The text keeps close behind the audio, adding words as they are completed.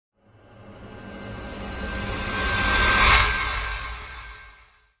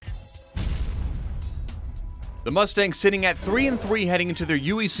The Mustangs sitting at 3-3 heading into their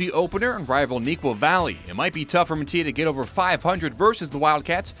UEC opener and rival Neuqua Valley. It might be tough for Metea to get over 500 versus the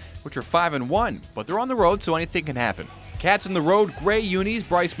Wildcats, which are 5-1, but they're on the road, so anything can happen. Cats on the road, gray unis.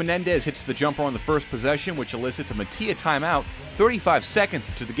 Bryce Menendez hits the jumper on the first possession, which elicits a Metea timeout 35 seconds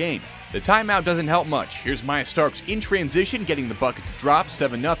into the game. The timeout doesn't help much. Here's Maya Starks in transition, getting the bucket to drop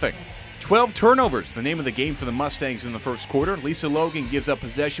 7-0. 12 turnovers, the name of the game for the Mustangs in the first quarter. Lisa Logan gives up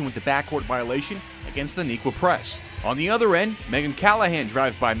possession with the backcourt violation against the Neuqua press. On the other end, Megan Callahan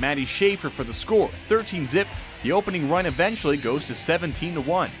drives by Maddie Schaefer for the score, 13-zip. The opening run eventually goes to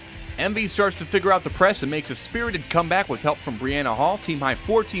 17-1. MV starts to figure out the press and makes a spirited comeback with help from Brianna Hall. Team high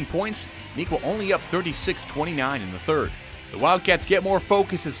 14 points, Neuqua only up 36-29 in the third. The Wildcats get more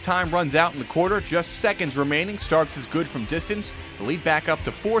focus as time runs out in the quarter. Just seconds remaining. Starks is good from distance. The lead back up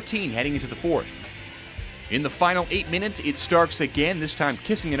to 14 heading into the fourth. In the final 8 minutes, it's Starks again, this time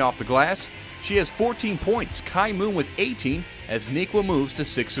kissing it off the glass. She has 14 points. Kai Moon with 18 as Neuqua moves to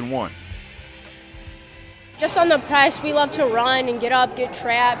 6-1. Just on the press, we love to run and get up, get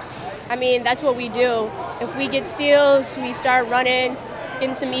traps. I mean, that's what we do. If we get steals, we start running,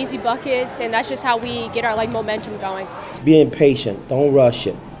 getting some easy buckets, and that's just how we get our momentum going. Being patient, don't rush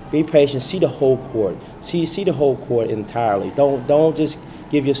it. Be patient, see the whole court. See the whole court entirely. Don't just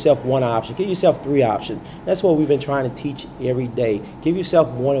give yourself one option. Give yourself 3 options. That's what we've been trying to teach every day. Give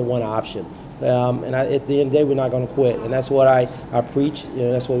yourself more than one option. At the end of the day, we're not going to quit. And that's what I preach.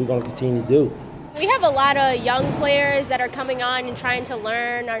 That's what we're going to continue to do. We have a lot of young players that are coming on and trying to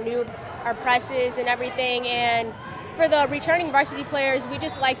learn our presses and everything. And for the returning varsity players, we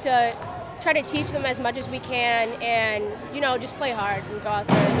just like to try to teach them as much as we can and, just play hard and go out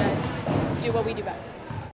there and just do what we do best.